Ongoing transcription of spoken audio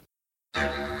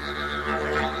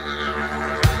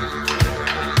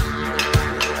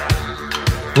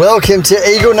Welcome to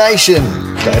Eaglenation.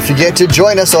 Don't forget to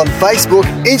join us on Facebook,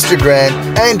 Instagram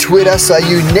and Twitter so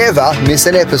you never miss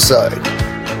an episode.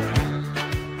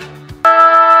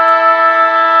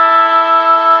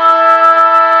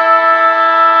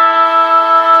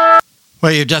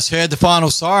 Well, you've just heard the final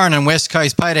siren, and West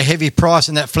Coast paid a heavy price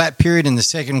in that flat period in the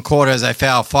second quarter as they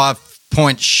fell 5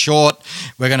 points short.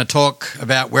 We're going to talk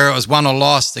about where it was won or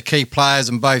lost, the key players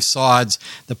on both sides,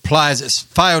 the players that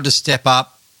failed to step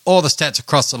up, all the stats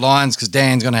across the lines, because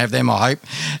Dan's going to have them, I hope.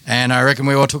 And I reckon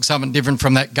we all took something different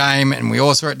from that game, and we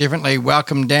all saw it differently.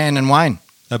 Welcome, Dan and Wayne.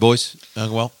 Hey, boys.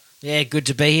 Going well? Yeah, good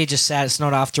to be here. Just sad it's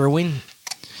not after a win.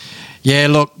 Yeah,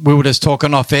 look, we were just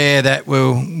talking off air that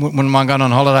when one got on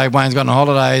holiday, Wayne's got on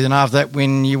holiday, and after that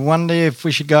win, you wonder if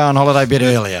we should go on holiday a bit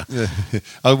earlier. Yeah.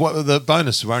 The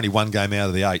bonus, we're only one game out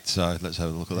of the 8, so let's have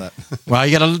a look at that. Well,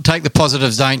 you got to take the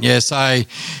positives, don't you? So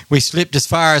we slipped as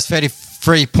far as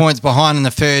 33 points behind in the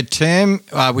third term,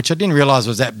 which I didn't realise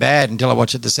was that bad until I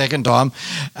watched it the second time.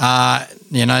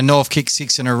 North kicked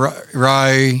 6 in a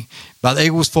row. But the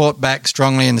Eagles fought back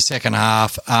strongly in the second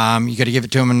half. You got to give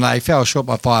it to them, and they fell short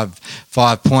by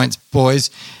five points,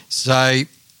 boys. So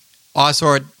I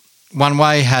saw it one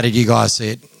way. How did you guys see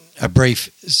it? A brief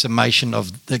summation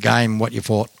of the game, what you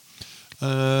thought.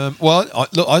 I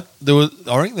think there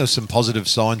were some positive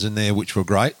signs in there which were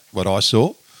great, what I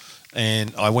saw.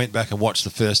 And I went back and watched the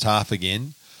first half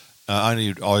again,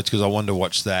 only because I wanted to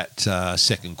watch that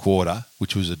second quarter,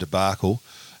 which was a debacle.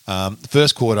 The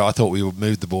first quarter, I thought we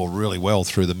moved the ball really well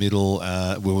through the middle.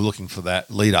 We were looking for that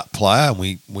lead-up player, and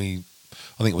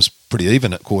I think it was pretty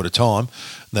even at quarter time.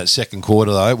 That second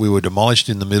quarter, though, we were demolished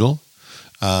in the middle.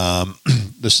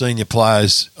 The senior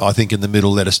players, I think, in the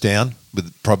middle let us down,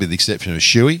 with probably the exception of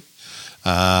Shuey.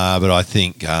 But I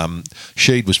think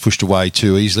Sheed was pushed away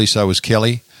too easily, so was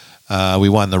Kelly. We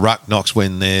won the ruck knocks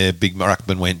when their big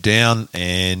ruckman went down,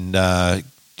 and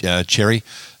Cherry.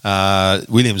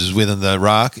 Williams was within the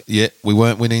ruck, yet we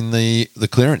weren't winning the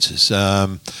clearances. I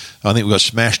think we got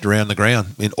smashed around the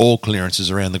ground. In all clearances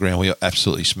around the ground, we got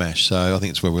absolutely smashed. So I think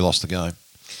it's where we lost the game.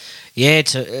 Yeah,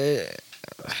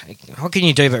 what can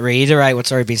you do but reiterate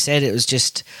what's already been said? It was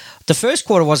just the first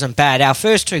quarter wasn't bad. Our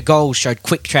first 2 goals showed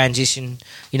quick transition.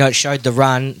 It showed the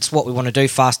run. It's what we want to do,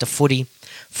 faster footy.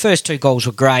 First 2 goals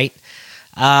were great.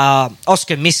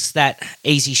 Oscar missed that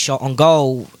easy shot on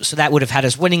goal, so that would have had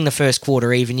us winning the first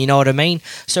quarter even, you know what I mean?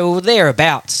 So we were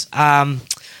thereabouts.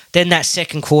 Then that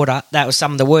second quarter, that was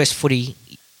some of the worst footy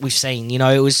we've seen.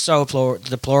 It was so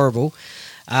deplorable.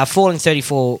 Falling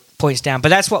 34 points down. But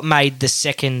that's what made the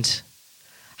second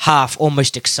half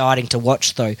almost exciting to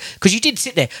watch, though. Because you did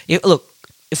sit there. Look,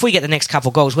 if we get the next couple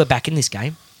of goals, we're back in this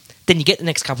game. Then you get the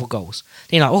next couple of goals.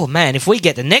 Then you're like, oh, man, if we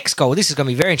get the next goal, this is going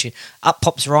to be very interesting. Up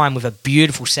pops Ryan with a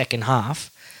beautiful second half,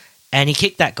 and he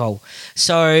kicked that goal.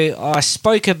 So I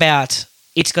spoke about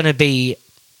it's going to be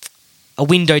a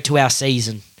window to our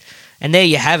season. And there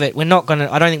you have it. We're not going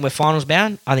to – I don't think we're finals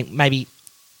bound. I think maybe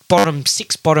bottom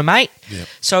 6, bottom 8. Yep.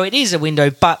 So it is a window,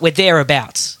 but we're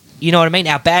thereabouts. You know what I mean?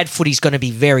 Our bad footy is going to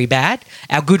be very bad.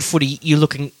 Our good footy, you're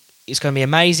looking – it's going to be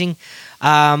amazing.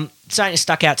 Something that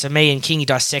stuck out to me, and Kingy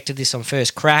dissected this on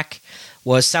first crack,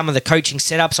 was some of the coaching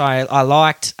setups I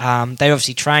liked. They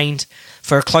obviously trained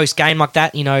for a close game like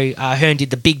that. Hearn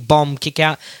did the big bomb kick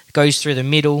out, goes through the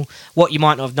middle. What you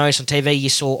might not have noticed on TV, you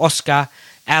saw Oscar,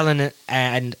 Allen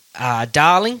and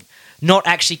Darling not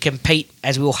actually compete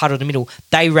as we all huddled in the middle.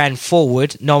 They ran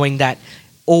forward knowing that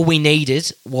all we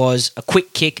needed was a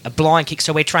quick kick, a blind kick,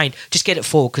 so we're trained. Just get it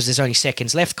forward because there's only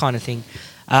seconds left kind of thing.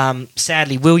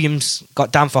 Sadly, Williams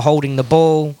got done for holding the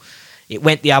ball. It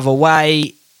went the other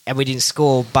way, and we didn't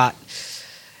score. But,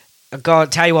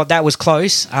 God, tell you what, that was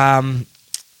close.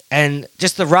 And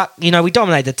just the ruck, we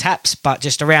dominated the taps, but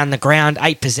just around the ground,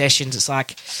 8 possessions. It's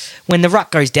like when the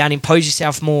ruck goes down, impose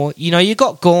yourself more. You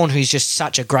got Gawn, who's just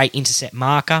such a great intercept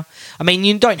marker. I mean,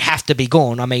 you don't have to be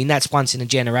Gawn. I mean, that's once in a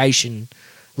generation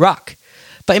ruck.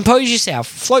 But impose yourself.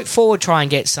 Float forward, try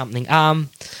and get something.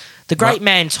 The great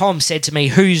man Tom said to me,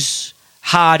 who's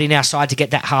hard in our side to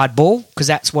get that hard ball? Because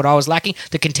that's what I was lacking.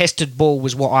 The contested ball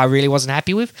was what I really wasn't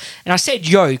happy with. And I said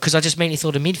Yo because I just mainly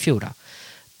thought a midfielder.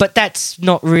 But that's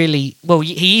not really... Well,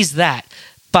 he is that.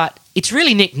 But it's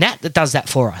really Nick Nat that does that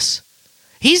for us.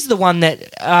 He's the one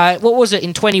that... what was it,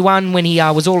 in 21 when he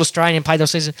was All-Australian and played the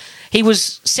season? He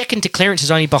was second to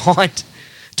clearances only behind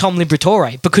Tom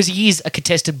Liberatore because he is a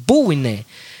contested bull in there.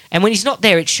 And when he's not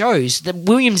there, it shows that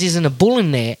Williams isn't a bull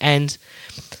in there. And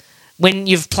when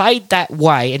you've played that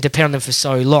way and depend on them for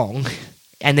so long,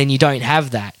 and then you don't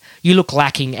have that, you look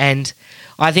lacking. And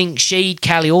I think Sheed,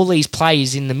 Kelly, all these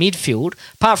players in the midfield,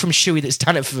 apart from Shuey that's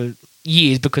done it for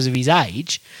years because of his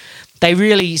age, they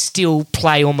really still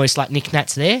play almost like Nick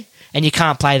Nats there, and you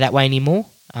can't play that way anymore.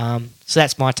 So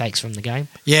that's my takes from the game.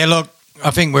 Yeah, look,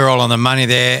 I think we're all on the money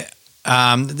there.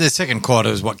 The second quarter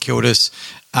is what killed us.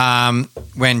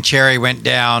 When Cherry went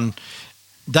down,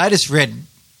 they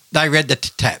read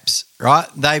the taps, right?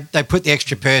 They put the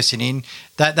extra person in.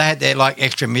 They had their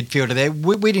extra midfielder there.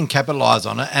 We didn't capitalise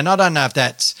on it, and I don't know if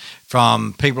that's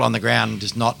from people on the ground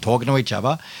just not talking to each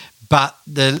other. But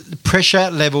the pressure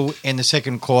level in the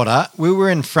second quarter, we were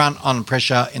in front on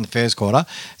pressure in the first quarter.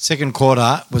 Second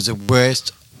quarter was the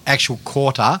worst actual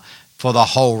quarter for the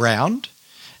whole round.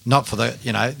 Not for the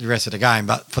rest of the game,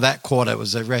 but for that quarter it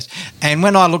was the rest. And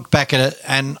when I look back at it,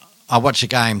 and I watched the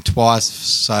game twice,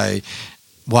 so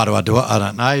why do I do it? I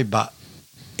don't know, but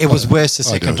it was worse the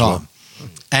second time. Well.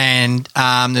 And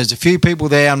there's a few people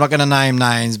there, I'm not going to name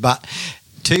names, but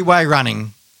two-way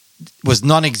running was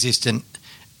non-existent.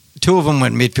 Two of them were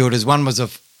midfielders, one was a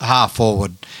half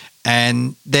forward,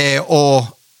 and they're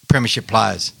all premiership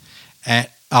players. And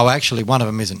actually, one of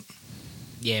them isn't.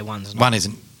 Yeah, one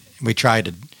isn't. We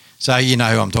traded. So you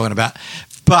know who I'm talking about.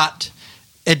 But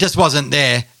it just wasn't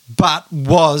there. But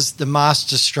was the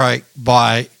master stroke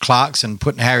by Clarkson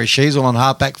putting Harry Sheasel on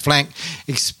halfback flank,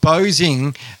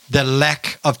 exposing the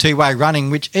lack of two-way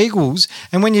running, which Eagles,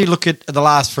 and when you look at the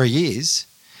last 3 years,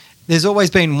 there's always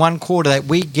been one quarter that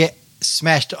we get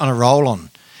smashed on a roll on.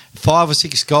 5 or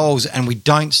 6 goals and we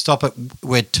don't stop it.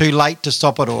 We're too late to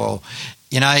stop it, or,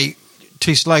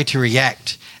 too slow to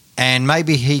react. And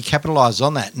maybe he capitalised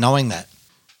on that, knowing that.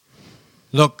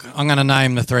 Look, I'm going to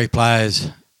name the 3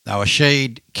 players. They were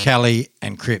Sheed, Kelly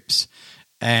and Cripps.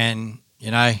 And,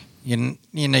 you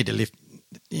need to lift.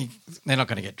 They're not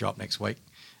going to get dropped next week.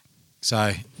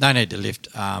 So they need to lift.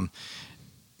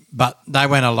 But they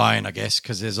went alone, I guess,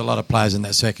 because there's a lot of players in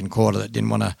that second quarter that didn't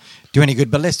want to do any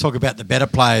good. But let's talk about the better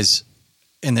players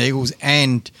in the Eagles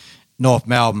and North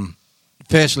Melbourne.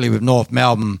 Firstly, with North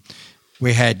Melbourne,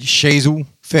 we had Sheasel,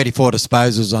 34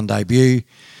 disposals on debut,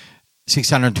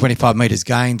 625 metres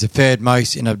gains, the third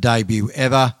most in a debut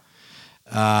ever.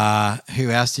 Who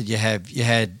else did you have? You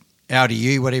had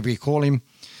LDU, whatever you call him.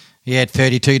 He had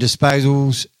 32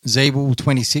 disposals, Zeeble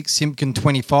 26, Simpkin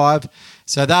 25.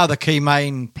 So they are the key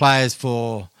main players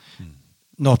for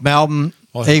North Melbourne.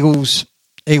 Eagles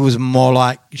more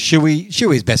like Shuey.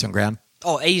 Shuey's best on ground.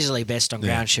 Oh, easily best on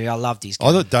ground, Shuey. I loved his game.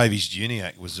 I thought Davies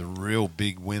Juniac was a real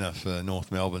big winner for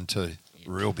North Melbourne too.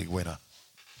 Real big winner.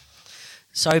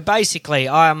 So basically,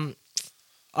 I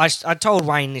told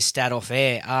Wayne this stat off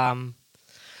air.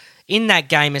 In that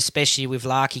game, especially with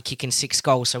Larky kicking 6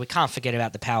 goals, so we can't forget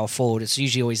about the power forward. It's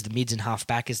usually always the mids and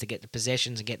half-backers that get the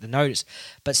possessions and get the notice.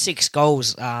 But 6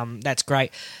 goals, that's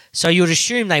great. So you would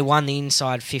assume they won the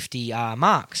inside 50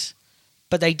 marks.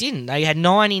 But they didn't. They had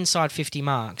 9 inside 50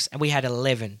 marks, and we had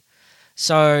 11.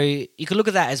 So you could look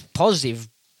at that as positive,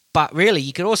 but really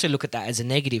you could also look at that as a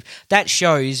negative. That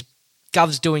shows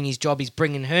Gov's doing his job. He's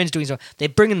bringing Hearn's doing his job. They're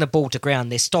bringing the ball to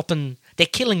ground. They're stopping. They're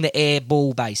killing the air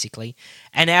ball basically.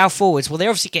 And our forwards, well, they're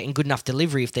obviously getting good enough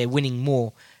delivery if they're winning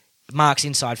more marks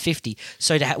inside 50.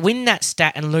 So to win that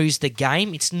stat and lose the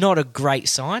game, it's not a great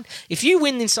sign. If you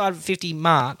win inside 50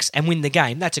 marks and win the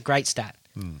game, that's a great stat.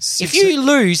 If you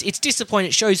lose, it's disappointing.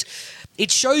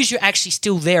 It shows you're actually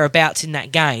still thereabouts in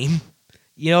that game.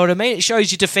 You know what I mean? It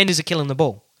shows your defenders are killing the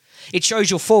ball. It shows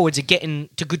your forwards are getting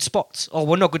to good spots. Oh,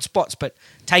 well, not good spots, but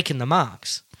taking the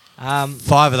marks.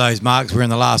 5 of those marks were in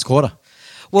the last quarter.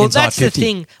 Well, that's 50. The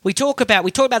thing. We talk about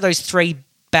those 3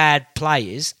 bad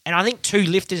players, and I think 2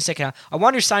 lifted in the second half. I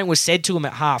wonder if something was said to them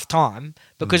at half time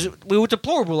because we were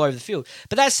deplorable over the field.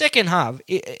 But that second half,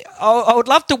 I would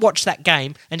love to watch that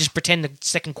game and just pretend the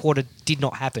second quarter did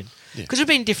not happen because it would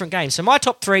have been different games. So my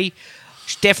top 3,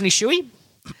 definitely Shuey.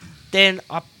 Then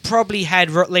I probably had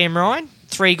Liam Ryan,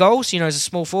 3 goals, as a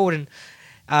small forward,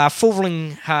 and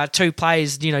fooling 2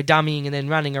 players, dummying and then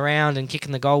running around and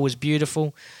kicking the goal was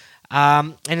beautiful.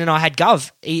 And then I had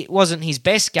Gov. It wasn't his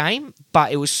best game,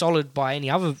 but it was solid by any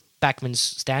other backman's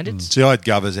standards. See, I had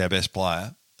Gov as our best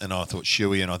player, and I thought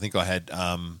Shuey, and I think I had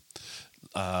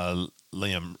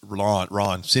Liam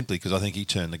Ryan simply because I think he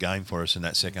turned the game for us in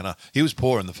that second half. He was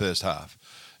poor in the first half.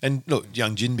 And look,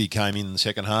 young Jinby came in the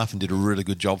second half and did a really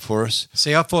good job for us.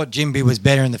 See, I thought Jinby was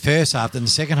better in the first half than the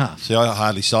second half. See, I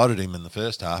hardly cited him in the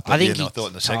first half, but I thought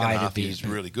in the second half he was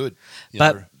really good.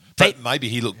 But maybe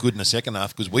he looked good in the second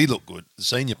half because we looked good. The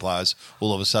senior players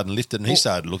all of a sudden lifted and he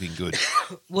started looking good.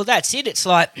 Well, that's it. It's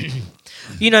like,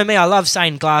 you know me, I love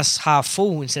saying glass half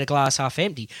full instead of glass half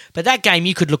empty. But that game,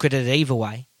 you could look at it either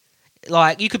way.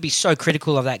 Like, you could be so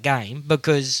critical of that game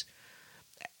because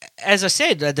as I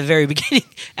said at the very beginning,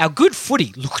 our good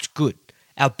footy looked good.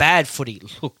 Our bad footy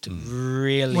looked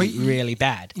really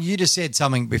bad. You just said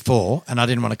something before, and I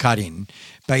didn't want to cut in,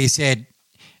 but you said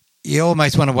you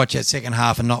almost want to watch that second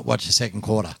half and not watch the second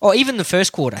quarter. Or even the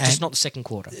first quarter, just not the second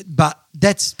quarter. But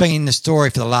that's been the story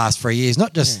for the last 3 years,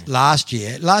 not just last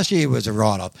year. Last year was a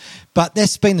write-off, but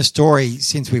that's been the story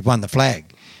since we've won the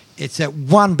flag. It's that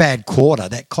one bad quarter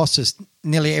that cost us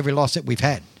nearly every loss that we've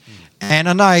had. And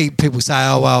I know people say,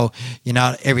 oh, well,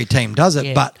 every team does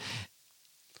it, but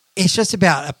it's just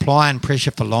about applying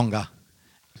pressure for longer.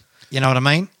 You know what I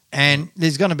mean? And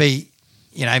there's going to be,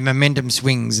 momentum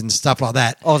swings and stuff like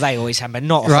that. Oh, they always have, but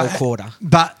not a whole quarter.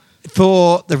 But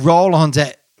for the roll-ons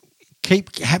that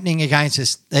keep happening against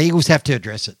us, the Eagles have to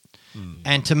address it.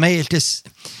 And to me, it's just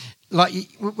like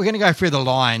we're going to go through the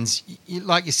lines.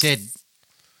 Like you said,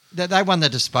 they won the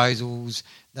disposals,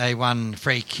 they won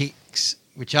free kicks,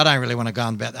 which I don't really want to go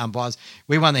on about the umpires.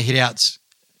 We won the hit-outs,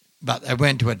 but they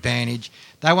went to advantage.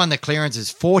 They won the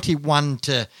clearances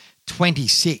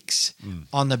 41-26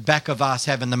 on the back of us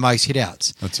having the most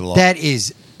hit-outs. That's a lot. That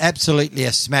is absolutely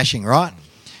a smashing, right?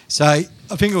 So I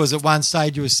think it was at one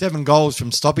stage it was 7 goals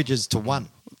from stoppages to 1.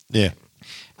 Yeah.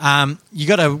 You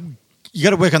got to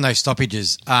work on those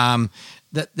stoppages. The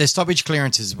stoppage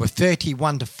clearances were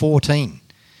 31-14.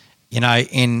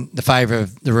 In the favour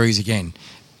of the Roos again.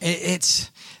 It's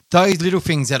those little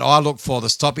things that I look for, the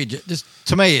stoppage. Just,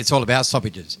 to me, it's all about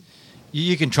stoppages.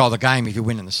 You control the game if you're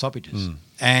winning the stoppages.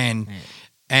 And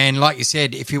like you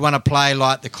said, if you want to play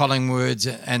like the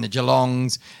Collingwoods and the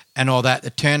Geelongs and all that, the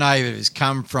turnovers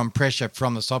come from pressure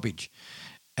from the stoppage.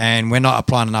 And we're not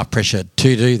applying enough pressure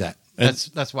to do that. That's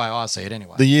the way I see it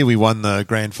anyway. The year we won the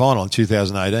grand final in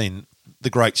 2018, the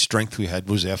great strength we had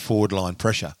was our forward line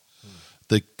pressure.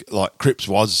 Cripps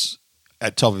was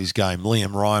at top of his game.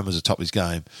 Liam Ryan was at top of his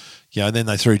game. And then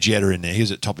they threw Jetta in there. He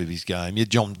was at top of his game.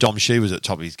 Dom Shee was at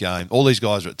top of his game. All these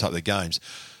guys were at top of their games.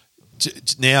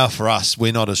 Now for us,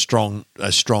 we're not a strong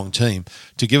team.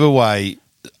 To give away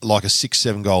like a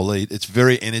 6-7 goal lead, it's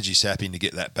very energy sapping to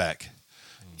get that back.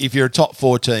 If you're a top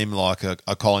 4 team like a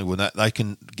Collingwood, they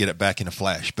can get it back in a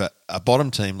flash. But a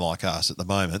bottom team like us at the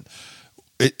moment,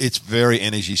 it's very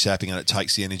energy sapping and it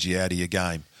takes the energy out of your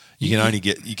game. You can only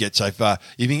get so far.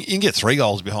 You can get 3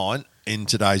 goals behind in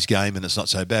today's game, and it's not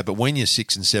so bad. But when you're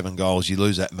 6 and 7 goals, you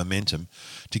lose that momentum.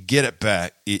 To get it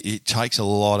back, it takes a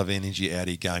lot of energy out of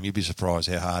your game. You'd be surprised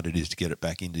how hard it is to get it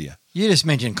back into you. You just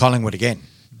mentioned Collingwood again,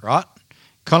 right?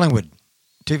 Collingwood,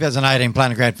 2018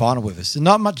 playing a grand final with us. It's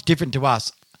not much different to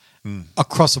us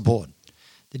across the board.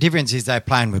 The difference is they're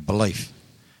playing with belief.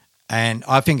 And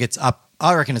I think it's up.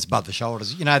 I reckon it's above the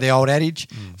shoulders. The old adage,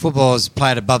 football's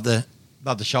played above the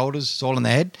shoulders, it's all in the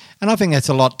head. And I think that's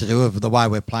a lot to do with the way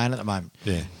we're playing at the moment.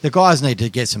 Yeah. The guys need to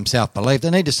get some self-belief. They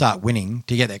need to start winning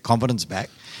to get their confidence back.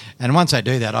 And once they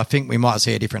do that, I think we might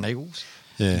see a different Eagles.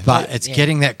 Yeah. But it's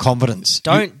getting that confidence.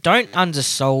 Don't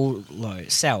sell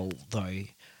though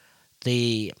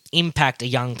the impact a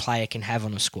young player can have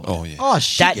on a squad. Oh, yeah. Oh,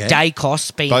 shit, That day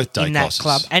cost being in that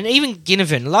club. And even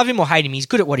Ginnivan, love him or hate him, he's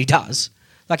good at what he does.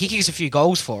 Like, he kicks a few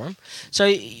goals for him. So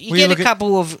you get a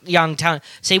couple of young talent.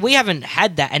 See, we haven't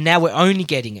had that, and now we're only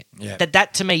getting it. Yeah.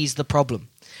 That to me, is the problem.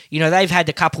 They've had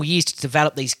a couple of years to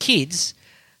develop these kids.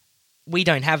 We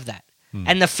don't have that.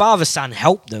 And the father-son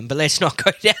helped them, but let's not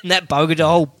go down that boga, the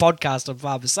whole podcast on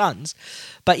father-sons.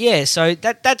 But, yeah, so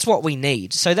that's what we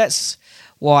need. So that's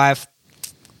why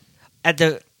in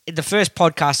the first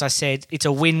podcast I said it's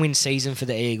a win-win season for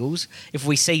the Eagles. If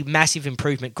we see massive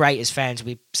improvement, great as fans,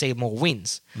 we see more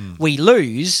wins. We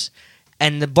lose,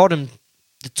 and the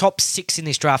top 6 in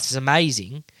this draft is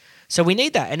amazing. So we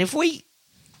need that. And if we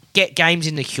get games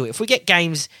in the queue, if we get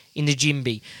games in the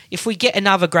Jimby, if we get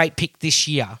another great pick this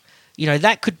year,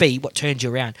 that could be what turns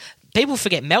you around. People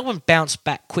forget Melbourne bounced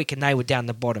back quick and they were down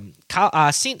the bottom.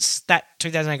 Since that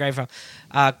 2008 grand final,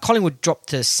 Collingwood dropped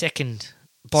to second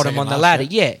bottom on the ladder.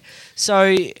 Yeah. So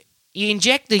you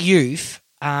inject the youth,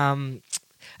 and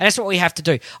that's what we have to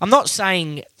do. I'm not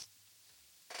saying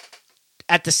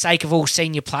at the sake of all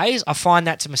senior players. I find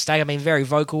that's a mistake. I've been very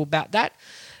vocal about that.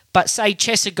 But say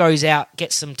Chesser goes out,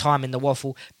 gets some time in the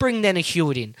waffle, bring then a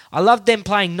Hewitt in. I love them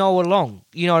playing Noah Long.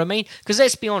 You know what I mean? Because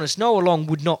let's be honest, Noah Long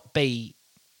would not be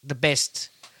the best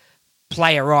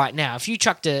player right now. If you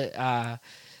chucked a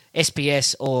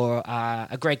SPS or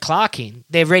a Greg Clark in,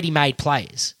 they're ready-made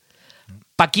players.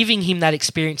 But giving him that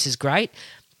experience is great.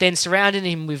 Then surrounding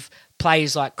him with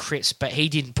players like Chris, but he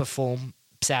didn't perform,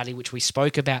 sadly, which we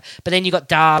spoke about. But then you got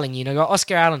Darling, you got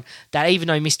Oscar Allen, that even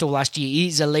though he missed all last year,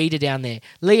 he's a leader down there.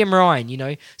 Liam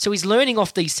Ryan, So he's learning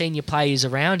off these senior players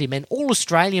around him and all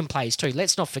Australian players too.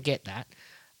 Let's not forget that.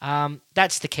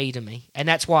 That's the key to me. And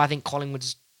that's why I think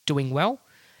Collingwood's doing well,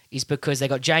 is because they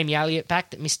got Jamie Elliott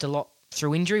back that missed a lot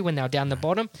through injury when they were down the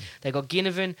bottom. They got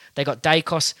Ginnivan, they got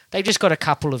Dacos. They've just got a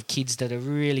couple of kids that are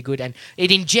really good, and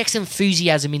it injects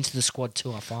enthusiasm into the squad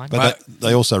too, I find. But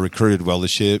they also recruited well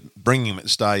this year. Bringing him at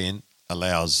stay in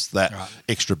allows that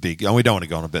extra big. And we don't want to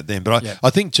go on about them, but I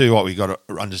think too what we got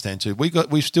to understand too.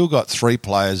 We've still got 3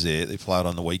 players there. They played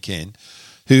on the weekend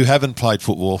who haven't played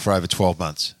football for over 12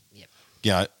 months. Yep.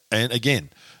 You know, and again,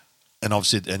 and I've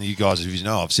said, and you guys, if you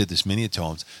know, I've said this many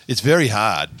times. It's very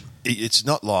hard. It's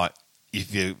not like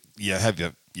if you have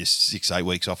your 6-8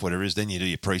 weeks off, whatever it is, then you do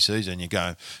your pre-season, you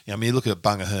go, you look at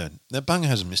Bunga Hearn. Now, Bunga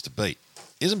hasn't missed a beat.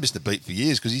 He hasn't missed a beat for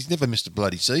years because he's never missed a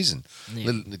bloody season.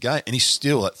 The game, and he's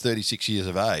still at 36 years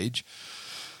of age.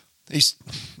 He's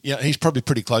probably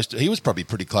pretty close to. He was probably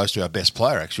pretty close to our best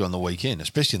player actually on the weekend,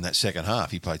 especially in that second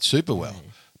half. He played super well.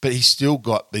 But he's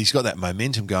got that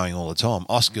momentum going all the time.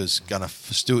 Oscar's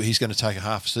he's going to take a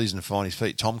half a season to find his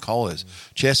feet. Tom Collins.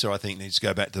 Chesser, I think, needs to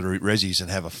go back to the Rezzies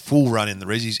and have a full run in the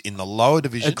Rezzies in the lower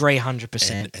division. Agree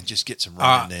 100%. And just get some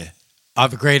run in there.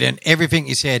 I've agreed in everything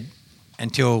you said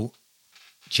until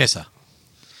Chesser.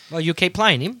 Well, you keep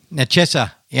playing him. Now,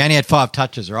 Chesser, he only had 5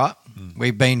 touches, right?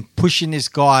 We've been pushing this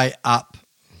guy up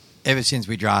ever since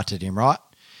we drafted him, right?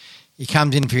 He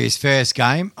comes in for his first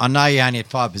game. I know he only had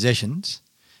 5 possessions,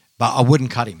 but I wouldn't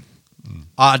cut him.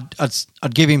 I'd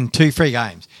give him 2 free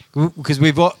games because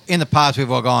in the past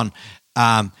we've all gone.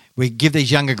 We give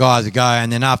these younger guys a go,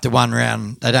 and then after one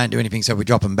round they don't do anything, so we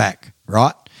drop them back,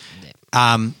 right?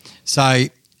 So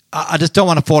I just don't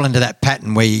want to fall into that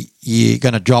pattern where you're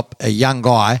going to drop a young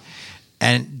guy,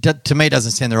 and to me it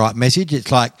doesn't send the right message.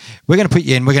 It's like we're going to put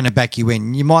you in, we're going to back you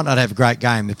in. You might not have a great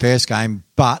game the first game,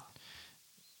 but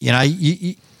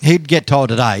he'd get told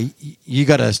today, you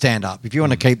got to stand up. If you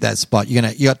want to keep that spot, you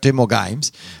got 2 more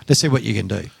games. Let's see what you can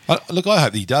do. Look, I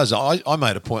hope he does. I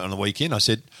made a point on the weekend. I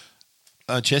said,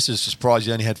 Chester's surprised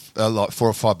he only had like 4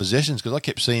 or 5 possessions because I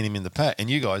kept seeing him in the pack. And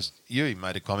you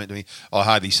made a comment to me, I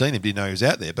hardly seen him, didn't know he was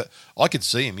out there. But I could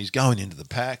see him. He's going into the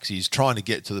packs. He's trying to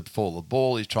get to the fall of the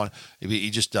ball.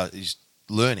 He's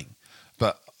learning.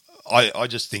 But I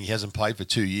just think he hasn't played for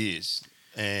 2 years.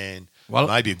 And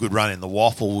maybe a good run in the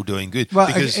waffle doing good.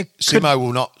 Because Simo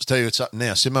will not, tell you something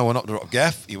now, Simo will not drop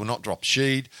Gaff, he will not drop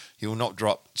Sheed, he will not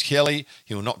drop Kelly,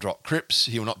 he will not drop Cripps,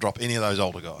 he will not drop any of those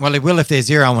older guys. Well, he will if they're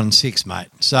 0-6, mate.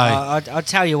 So I'll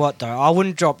tell you what, though, I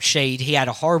wouldn't drop Sheed. He had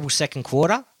a horrible second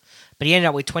quarter, but he ended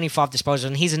up with 25 disposals,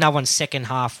 and here's another one, second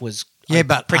half was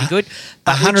pretty good.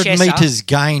 But 100 metres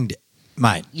gained,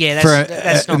 mate,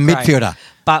 that's not a midfielder.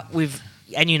 But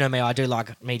and you know me, I do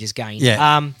like metres gained.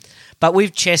 Yeah. But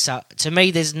with Chesser, to me,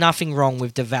 there's nothing wrong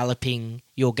with developing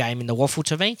your game in the waffle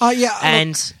to me. Oh, yeah.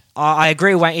 And I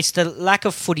agree with Wayne. It's the lack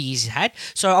of footy he's had.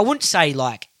 So I wouldn't say,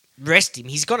 rest him.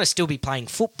 He's going to still be playing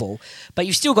football. But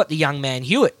you've still got the young man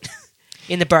Hewitt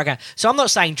in the program. So I'm not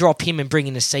saying drop him and bring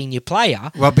in a senior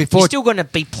player. Well, you're still going to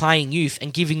be playing youth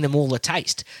and giving them all a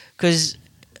taste. Because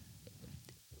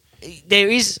there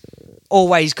is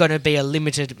always going to be a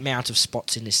limited amount of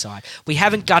spots in this side. We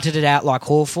haven't gutted it out like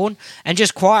Hawthorn. And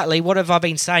just quietly, what have I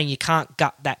been saying? You can't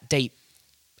gut that deep.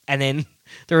 And then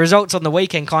the results on the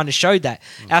weekend kind of showed that.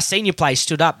 Our senior players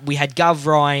stood up. We had Gov,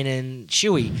 Ryan and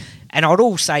Shuey. And I'd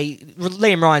all say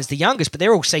Liam Ryan's the youngest, but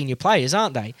they're all senior players,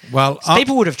 aren't they? Well, so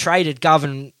people would have traded Gov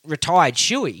and retired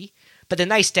Shuey, but then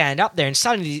they stand up there and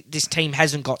suddenly this team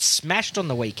hasn't got smashed on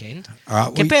the weekend.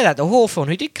 Compare that to Hawthorn,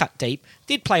 who did cut deep,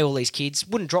 did play all these kids,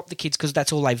 wouldn't drop the kids because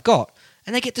that's all they've got,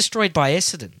 and they get destroyed by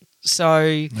Essendon.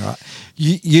 So,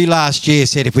 you last year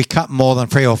said if we cut more than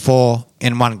 3 or 4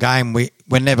 in one game, we're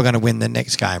never going to win the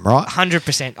next game, right?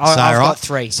 100%. I've got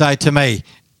 3. So to me,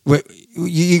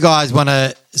 you guys want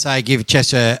to say give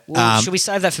Chester? Should we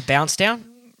save that for bounce down?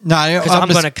 No, because I'm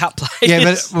going to cut players. Yeah,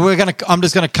 but I'm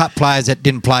just going to cut players that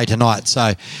didn't play tonight,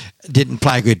 so didn't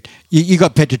play good. You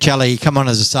got Petruccelli, come on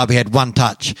as a sub. He had 1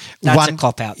 touch. That's a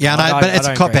cop out. Yeah, no, but it's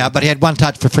a cop out. But he had 1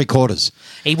 touch for 3 quarters.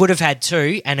 He would have had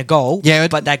 2 and a goal. Yeah,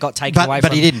 but that got taken away.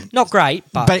 But he didn't. Not great,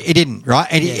 but he didn't. Right,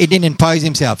 and he didn't impose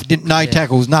himself. No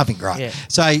tackles, nothing. Right. Yeah.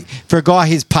 So for a guy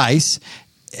his pace,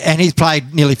 and he's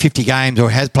played nearly 50 games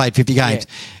or has played 50 games.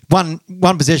 Yeah.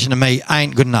 One possession to me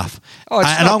ain't good enough. And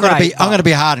I'm going to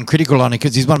be hard and critical on it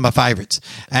because he's one of my favourites.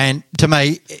 And to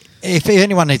me, if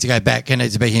anyone needs to go back, it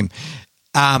needs to be him.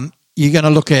 You're going to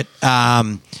look at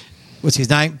what's his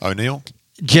name? O'Neill.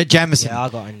 Jet Jamison. Yeah, I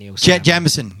got O'Neill. Jet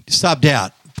Jamison subbed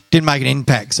out, didn't make an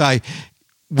impact. So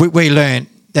we learned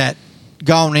that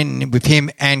going in with him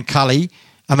and Bailey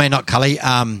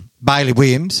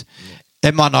Williams. Yeah.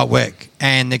 That might not work,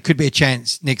 and there could be a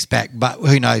chance Nick's back, but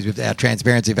who knows with our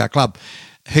transparency of our club.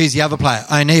 Who's the other player?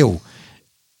 O'Neill.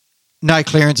 No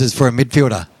clearances for a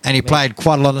midfielder, and he played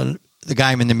quite a lot of the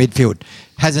game in the midfield.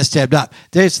 Hasn't stepped up.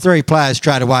 There's 3 players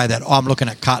straight away that I'm looking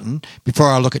at cutting before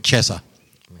I look at Chesser.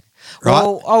 Right?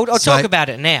 Well, I'll talk about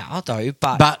it now, though.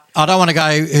 But I don't want to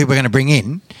go who we're going to bring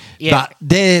in. Yeah. But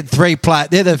they're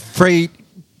the 3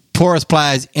 poorest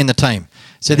players in the team.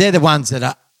 So they're the ones that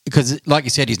are, because like you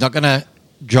said, he's not going to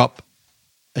drop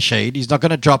a Sheed. He's not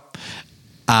going to drop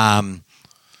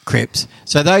Cripps.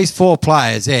 So those 4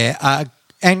 players there are,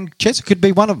 and Chesser could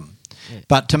be one of them. Yeah.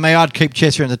 But to me, I'd keep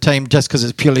Chesser in the team just because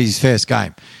it's purely his first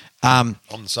game. I'm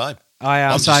the same.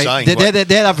 I'm just saying. They're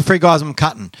the other 3 guys I'm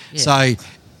cutting. Yeah. So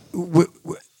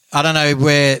I don't know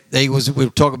where the Eagles, we'll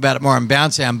talk about it more in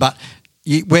Bounce Sound, but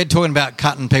we're talking about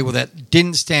cutting people that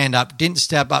didn't stand up, didn't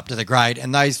step up to the grade,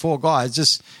 and those 4 guys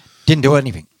just didn't do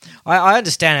anything. I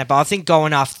understand that, but I think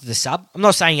going after the sub, I'm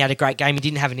not saying he had a great game. He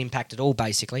didn't have an impact at all,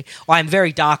 basically. I am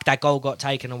very dark that goal got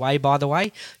taken away, by the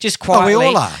way. Just quietly. We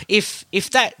all are. If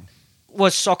that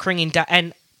was soccering in...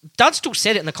 and Dunstall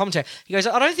said it in the commentary. He goes,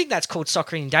 I don't think that's called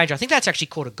soccering in danger. I think that's actually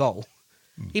called a goal.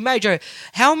 He made a...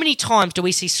 How many times do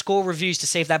we see score reviews to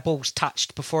see if that ball's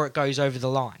touched before it goes over the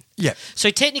line? Yeah. So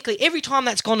technically, every time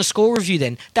that's gone to score review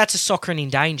then, that's a soccering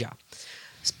in danger.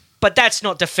 But that's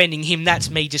not defending him.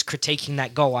 That's me just critiquing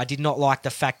that goal. I did not like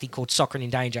the fact he called soccering in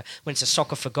danger when it's a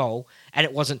soccer for goal and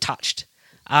it wasn't touched.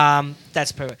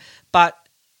 That's perfect. But,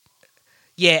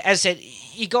 yeah, as I said,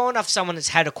 you're going off someone that's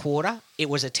had a quarter. It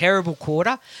was a terrible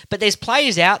quarter. But there's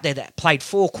players out there that played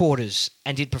 4 quarters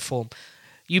and did perform.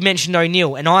 You mentioned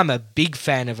O'Neill, and I'm a big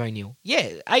fan of O'Neill.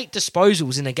 Yeah, 8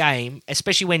 disposals in a game,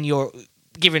 especially when you're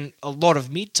given a lot of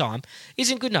mid-time,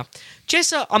 isn't good enough.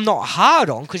 Chesser, I'm not hard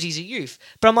on because he's a youth,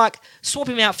 but I'm like, swap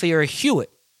him out for your Hewitt,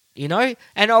 you know?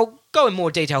 And I'll go in more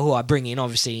detail who I bring in,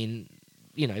 obviously, in,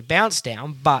 bounce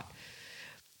down. But,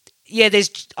 yeah,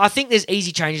 I think there's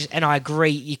easy changes, and I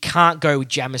agree, you can't go with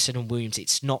Jamison and Williams.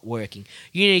 It's not working.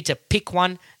 You need to pick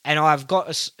one, and I've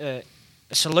got a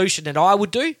solution that I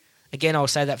would do. Again, I'll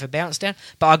say that for bounce down.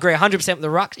 But I agree 100% with the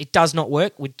rucks. It does not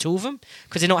work with 2 of them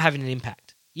because they're not having an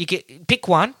impact. You pick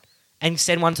one and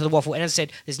send one to the waffle. And as I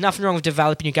said, there's nothing wrong with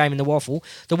developing your game in the waffle.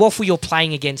 The waffle you're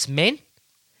playing against men.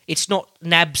 It's not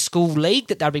NAB school league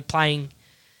that they'll be playing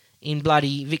in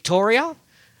bloody Victoria.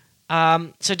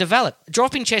 So develop.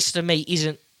 Dropping Chester to me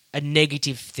isn't a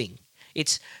negative thing.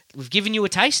 We've given you a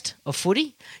taste of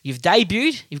footy. You've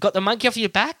debuted. You've got the monkey off your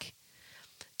back.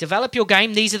 Develop your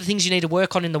game. These are the things you need to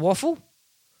work on in the waffle.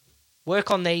 Work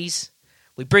on these.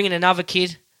 We bring in another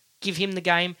kid. Give him the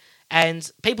game.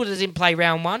 And people that didn't play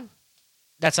round 1,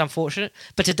 that's unfortunate.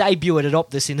 But to debut it at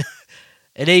Optus in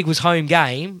an Eagles home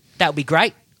game, that would be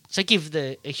great. So give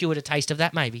the Hewitt a taste of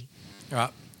that, maybe. All right.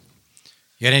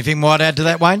 You got anything more to add to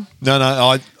that, Wayne? No.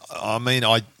 I mean,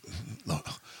 I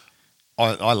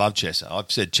love Chesser. I've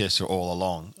said Chesser all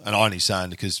along, and I'm only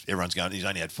saying because everyone's going, he's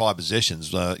only had 5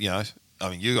 possessions. I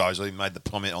mean, you guys even made the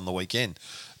comment on the weekend.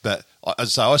 But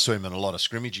as I say, I saw him in a lot of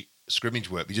scrimmage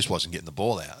work. He just wasn't getting the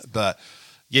ball out. But...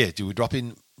 yeah, do we drop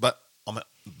in? But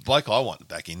bloke I want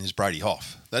back in is Brady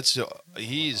Hoff.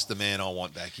 He is the man I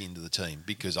want back into the team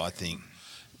because I think,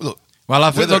 look,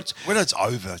 whether it's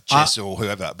over Chess or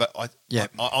whoever, but I'm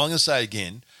going to say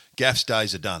again, Gaff's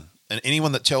days are done. And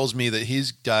anyone that tells me that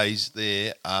his days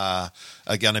there are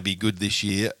going to be good this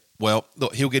year, well,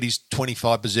 look, he'll get his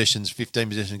 25 possessions, 15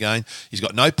 possession game. He's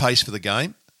got no pace for the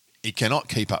game. He cannot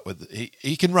keep up with it.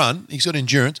 He can run. He's got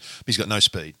endurance, but he's got no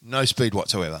speed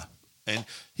whatsoever. And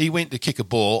he went to kick a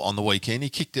ball on the weekend. He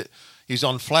kicked it. He was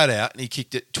on flat out, and he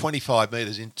kicked it 25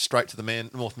 metres in straight to the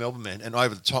North Melbourne man. And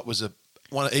over the top was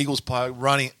one of Eagles player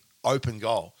running open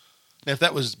goal. Now, if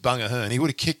that was Bunga Hearn, he would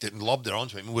have kicked it and lobbed it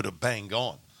onto him and would have bang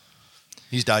gone.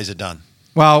 His days are done.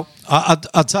 Well,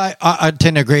 I'd say I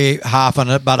tend to agree half on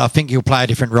it, but I think he'll play a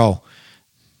different role.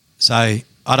 So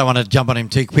I don't want to jump on him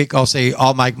too quick.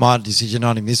 I'll make my decision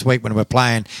on him this week when we're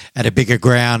playing at a bigger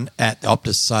ground at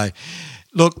Optus. So,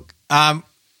 look,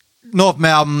 North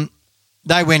Melbourne,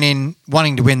 they went in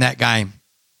wanting to win that game.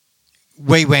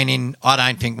 We went in, I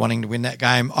don't think, wanting to win that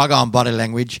game. I go on body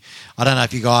language. I don't know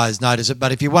if you guys notice it,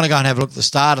 but if you want to go and have a look at the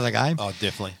start of the game,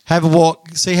 definitely have a walk,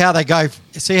 see how they go,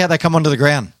 see how they come onto the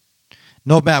ground.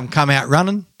 North Melbourne come out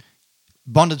running,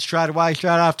 bonded straight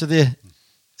after the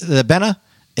banner.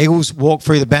 Eagles walk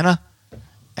through the banner,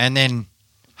 and then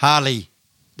Harley,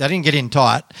 they didn't get in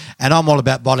tight. And I'm all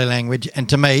about body language. And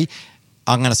to me,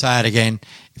 I'm going to say it again.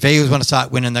 If Eagles want to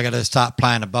start winning, they've got to start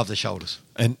playing above the shoulders.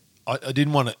 And I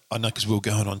didn't want to, I know because we were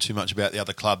going on too much about the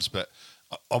other clubs, but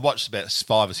I watched about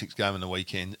 5 or 6 games on the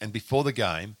weekend. And before the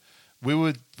game, we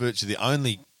were virtually the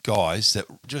only guys that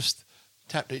just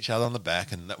tapped each other on the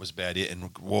back, and that was about it, and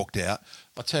walked out.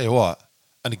 I tell you what,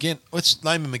 and again, let's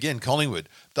name them again, Collingwood.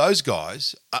 Those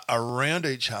guys are around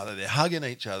each other. They're hugging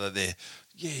each other.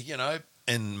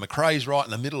 And McRae's right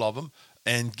in the middle of them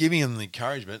and giving them the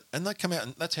encouragement, and they come out,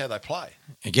 and that's how they play.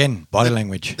 Again, body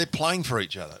language. They're playing for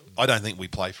each other. I don't think we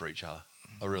play for each other.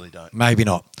 I really don't. Maybe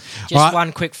not. Just Right.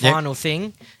 one quick final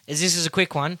thing. This is a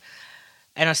quick one.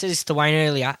 And I said this to Wayne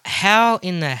earlier. How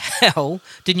in the hell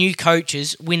do new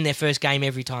coaches win their first game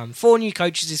every time? 4 new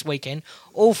coaches this weekend.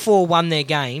 All 4 won their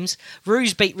games.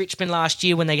 Roos beat Richmond last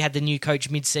year when they had the new coach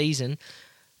mid-season.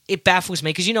 It baffles me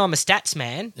because, I'm a stats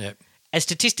man. Yep. And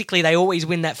statistically, they always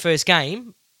win that first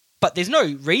game. But there's no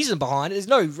reason behind it. There's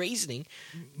no reasoning.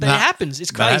 But No, it happens.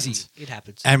 It's but it crazy. happens. It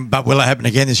happens. But will it happen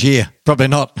again this year? Probably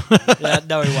not.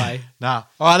 No way. No.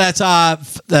 All right,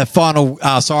 that's the final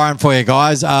siren for you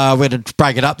guys. We're going to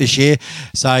break it up this year,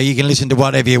 so you can listen to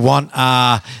whatever you want.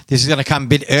 This is going to come a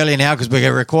bit earlier now because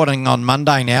we're recording on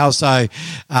Monday now. So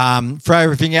throw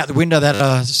everything out the window that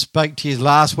I spoke to you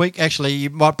last week. Actually,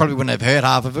 you probably wouldn't have heard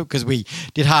half of it because we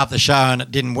did half the show and it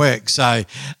didn't work. So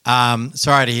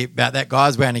sorry to hear about that,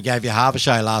 guys. We only gave you half a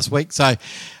show last week. So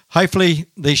hopefully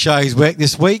these shows work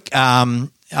this week.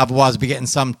 Otherwise, we'll be getting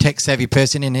some tech-savvy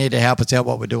person in here to help us out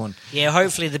what we're doing. Yeah,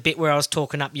 hopefully the bit where I was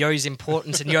talking up Yo's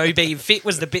importance and Yo being fit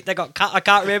was the bit that got cut. I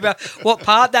can't remember what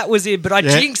part that was in, but I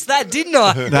jinxed that, didn't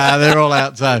I? No, they're all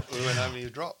out. So We went home and you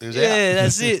dropped. It was Yeah, out.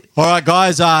 that's it. all right,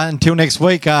 guys, until next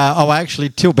week. Actually,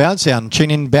 till Bounce Sound. Tune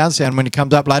in Bounce Sound when it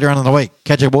comes up later on in the week.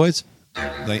 Catch you, boys.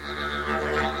 They-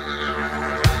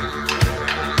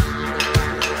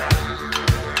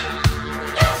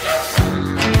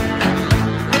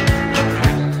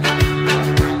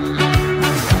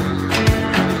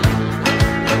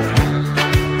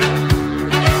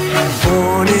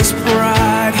 Born is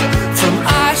pride from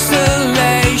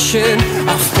isolation,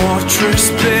 a fortress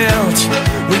built.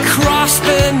 We cross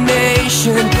the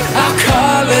nation, our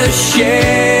colors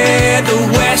share the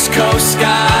west coast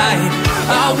sky.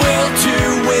 Our will to